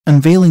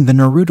Unveiling the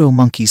Naruto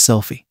Monkey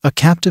Selfie, a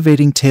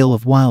captivating tale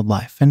of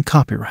wildlife and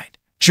copyright.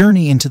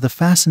 Journey into the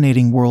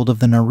fascinating world of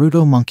the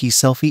Naruto Monkey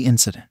Selfie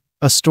incident,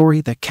 a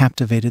story that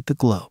captivated the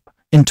globe.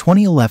 In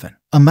 2011,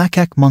 a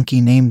macaque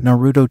monkey named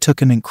Naruto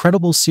took an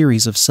incredible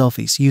series of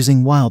selfies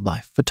using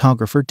wildlife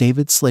photographer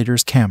David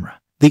Slater's camera.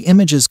 The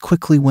images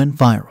quickly went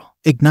viral,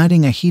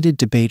 igniting a heated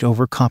debate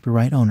over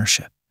copyright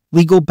ownership.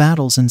 Legal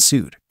battles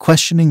ensued,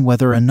 questioning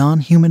whether a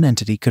non-human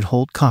entity could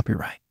hold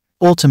copyright.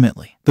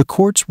 Ultimately, the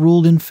courts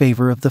ruled in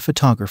favor of the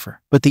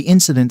photographer, but the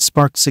incident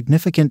sparked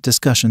significant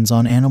discussions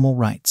on animal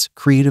rights,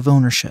 creative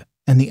ownership,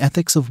 and the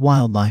ethics of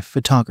wildlife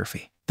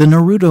photography. The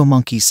Naruto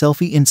Monkey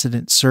Selfie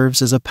incident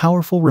serves as a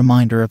powerful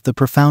reminder of the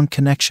profound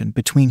connection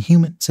between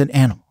humans and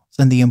animals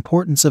and the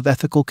importance of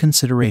ethical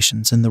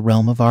considerations in the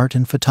realm of art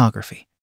and photography.